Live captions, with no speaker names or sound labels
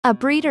A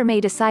breeder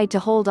may decide to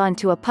hold on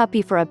to a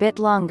puppy for a bit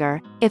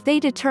longer, if they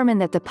determine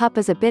that the pup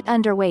is a bit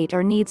underweight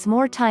or needs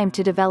more time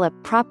to develop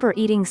proper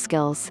eating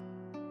skills.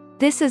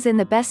 This is in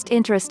the best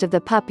interest of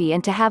the puppy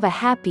and to have a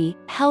happy,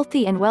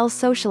 healthy and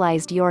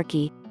well-socialized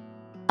Yorkie.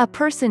 A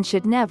person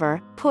should never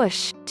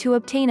push to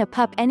obtain a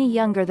pup any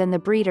younger than the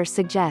breeder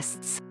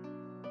suggests.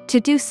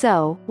 To do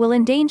so will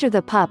endanger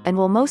the pup and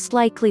will most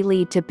likely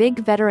lead to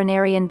big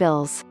veterinarian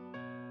bills.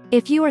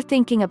 If you are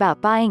thinking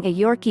about buying a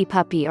Yorkie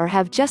puppy or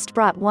have just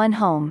brought one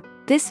home,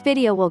 this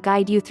video will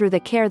guide you through the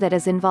care that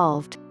is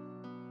involved.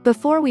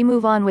 Before we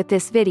move on with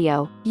this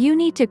video, you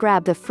need to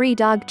grab the free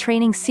Dog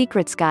Training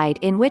Secrets Guide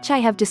in which I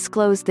have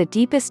disclosed the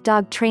deepest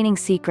dog training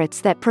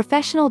secrets that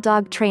professional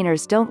dog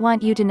trainers don't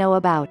want you to know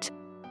about.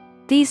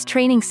 These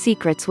training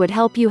secrets would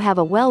help you have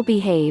a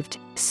well-behaved,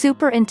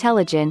 super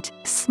intelligent,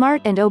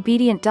 smart and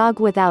obedient dog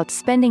without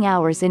spending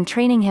hours in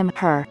training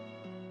him/her.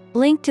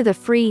 Link to the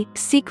free,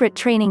 secret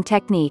training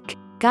technique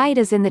guide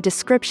is in the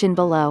description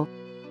below.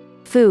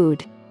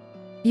 Food.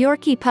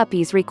 Yorkie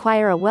puppies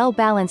require a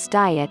well-balanced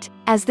diet,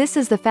 as this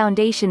is the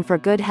foundation for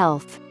good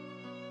health.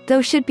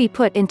 Though should be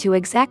put into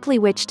exactly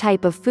which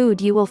type of food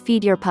you will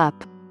feed your pup.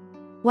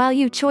 While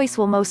your choice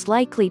will most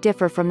likely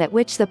differ from that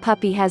which the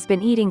puppy has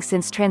been eating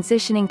since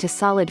transitioning to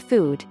solid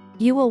food,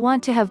 you will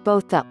want to have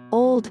both the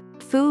old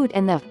food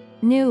and the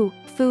new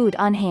food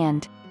on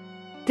hand.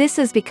 This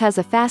is because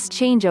a fast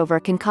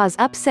changeover can cause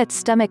upset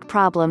stomach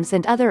problems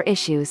and other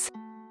issues.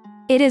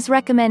 It is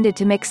recommended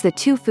to mix the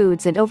two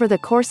foods and over the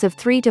course of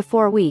 3 to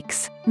 4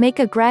 weeks, make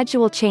a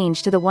gradual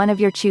change to the one of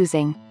your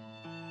choosing.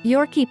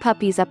 Yorkie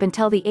puppies up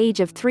until the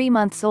age of 3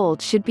 months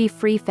old should be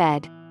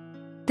free-fed.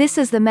 This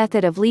is the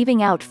method of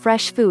leaving out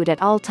fresh food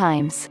at all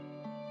times.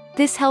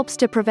 This helps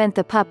to prevent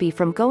the puppy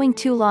from going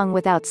too long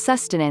without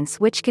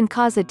sustenance, which can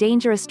cause a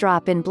dangerous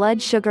drop in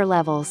blood sugar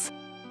levels.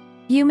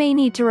 You may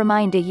need to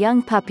remind a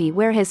young puppy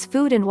where his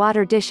food and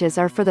water dishes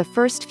are for the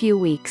first few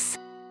weeks.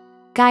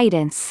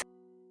 Guidance.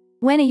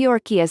 When a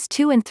Yorkie is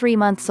 2 and 3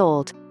 months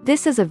old,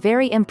 this is a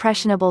very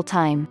impressionable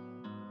time.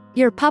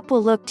 Your pup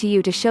will look to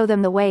you to show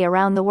them the way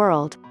around the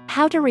world,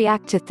 how to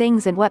react to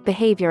things and what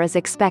behavior is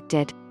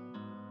expected.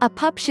 A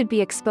pup should be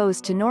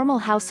exposed to normal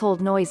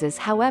household noises,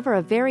 however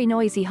a very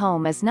noisy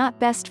home is not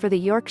best for the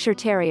Yorkshire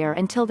Terrier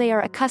until they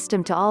are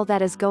accustomed to all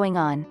that is going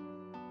on.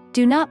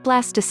 Do not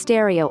blast a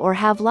stereo or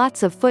have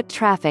lots of foot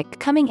traffic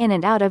coming in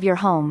and out of your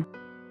home.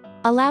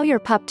 Allow your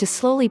pup to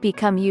slowly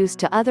become used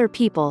to other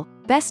people,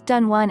 best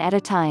done one at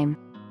a time.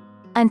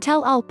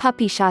 Until all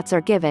puppy shots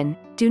are given,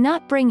 do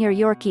not bring your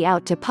Yorkie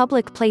out to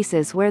public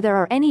places where there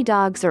are any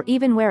dogs or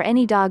even where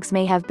any dogs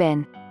may have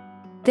been.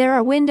 There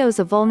are windows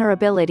of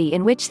vulnerability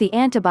in which the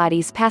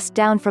antibodies passed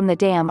down from the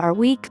dam are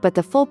weak but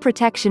the full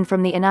protection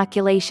from the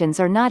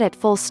inoculations are not at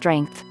full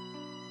strength.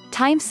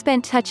 Time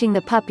spent touching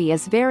the puppy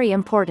is very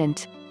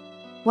important.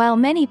 While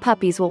many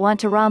puppies will want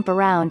to romp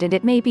around and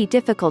it may be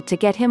difficult to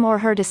get him or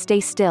her to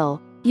stay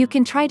still, you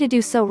can try to do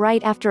so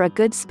right after a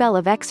good spell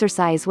of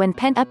exercise when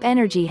pent-up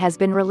energy has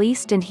been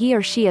released and he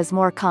or she is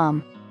more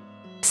calm.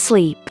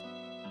 Sleep.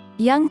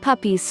 Young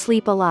puppies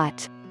sleep a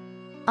lot.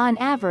 On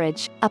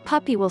average, a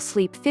puppy will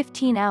sleep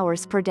 15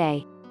 hours per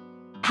day.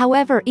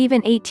 However,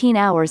 even 18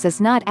 hours is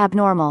not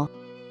abnormal.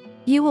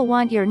 You will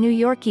want your new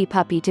Yorkie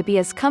puppy to be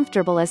as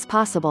comfortable as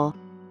possible.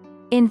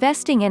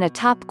 Investing in a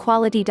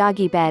top-quality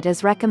doggy bed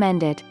is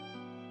recommended.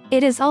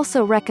 It is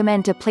also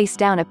recommended to place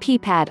down a pee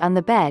pad on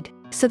the bed,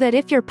 so that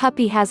if your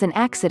puppy has an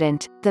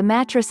accident, the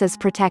mattress is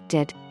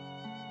protected.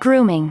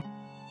 Grooming.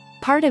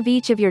 Part of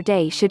each of your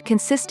day should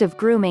consist of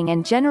grooming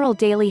and general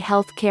daily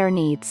health care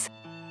needs.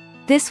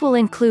 This will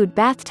include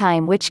bath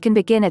time, which can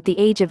begin at the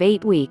age of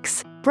 8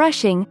 weeks,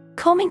 brushing,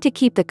 combing to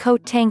keep the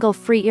coat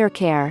tangle-free, ear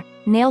care,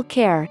 nail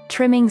care,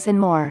 trimmings and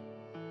more.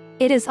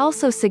 It is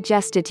also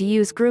suggested to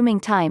use grooming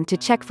time to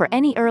check for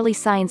any early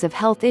signs of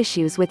health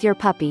issues with your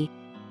puppy.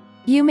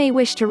 You may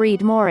wish to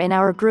read more in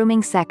our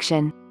grooming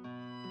section.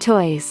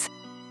 Toys.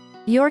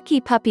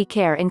 Yorkie puppy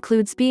care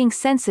includes being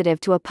sensitive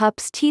to a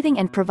pup's teething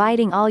and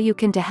providing all you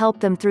can to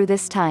help them through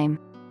this time.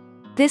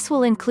 This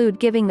will include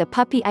giving the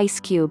puppy ice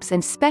cubes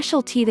and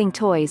special teething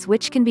toys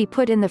which can be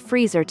put in the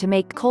freezer to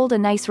make cold a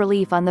nice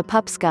relief on the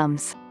pup's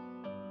gums.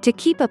 To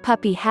keep a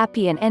puppy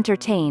happy and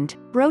entertained,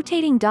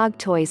 rotating dog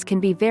toys can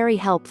be very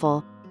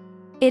helpful.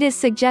 It is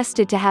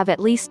suggested to have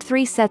at least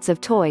 3 sets of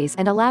toys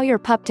and allow your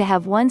pup to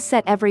have 1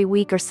 set every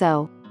week or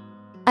so.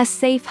 A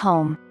safe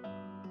home.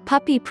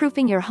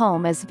 Puppy-proofing your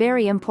home is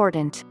very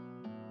important.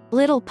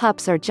 Little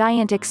pups are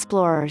giant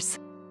explorers.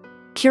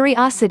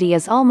 Curiosity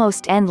is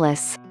almost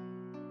endless.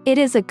 It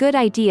is a good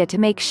idea to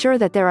make sure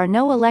that there are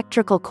no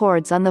electrical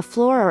cords on the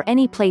floor or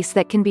any place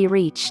that can be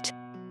reached.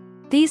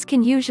 These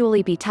can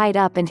usually be tied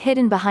up and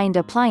hidden behind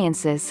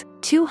appliances,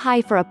 too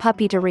high for a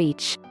puppy to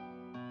reach.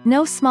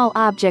 No small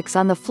objects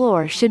on the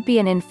floor should be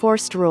an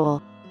enforced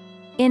rule.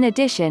 In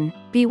addition,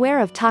 beware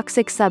of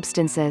toxic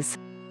substances.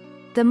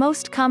 The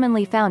most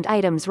commonly found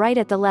items right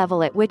at the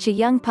level at which a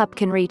young pup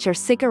can reach are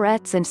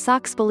cigarettes and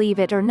socks. Believe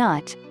it or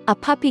not, a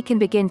puppy can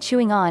begin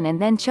chewing on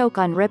and then choke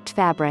on ripped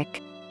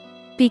fabric.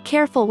 Be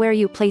careful where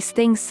you place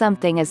things.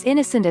 Something as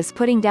innocent as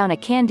putting down a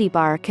candy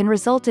bar can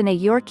result in a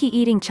Yorkie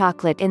eating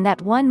chocolate in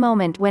that one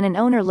moment when an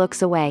owner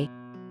looks away.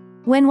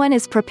 When one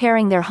is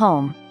preparing their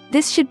home,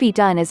 this should be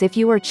done as if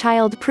you were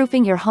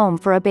child-proofing your home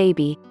for a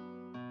baby.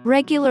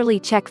 Regularly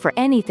check for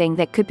anything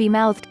that could be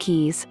mouthed: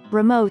 keys,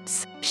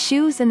 remotes,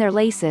 shoes and their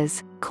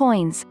laces,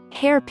 coins,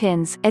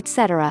 hairpins,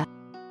 etc.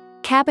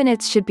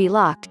 Cabinets should be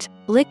locked,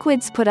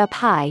 liquids put up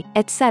high,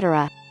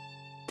 etc.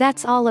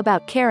 That's all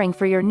about caring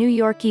for your new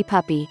Yorkie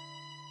puppy.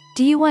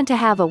 Do you want to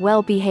have a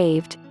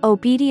well-behaved,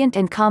 obedient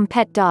and calm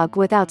pet dog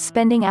without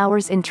spending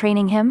hours in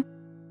training him?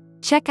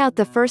 Check out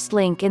the first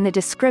link in the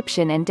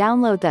description and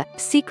download the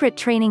Secret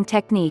Training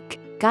Technique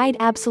Guide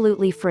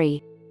absolutely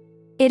free.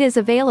 It is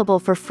available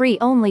for free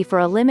only for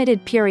a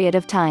limited period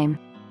of time.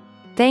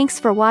 Thanks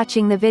for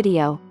watching the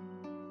video.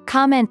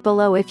 Comment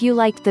below if you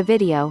liked the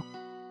video.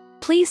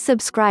 Please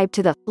subscribe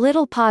to the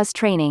Little Paws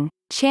Training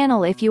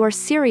channel if you are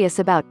serious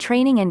about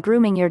training and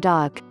grooming your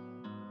dog.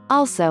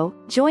 Also,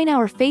 join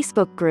our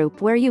Facebook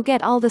group where you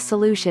get all the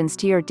solutions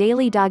to your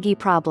daily doggy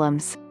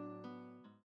problems.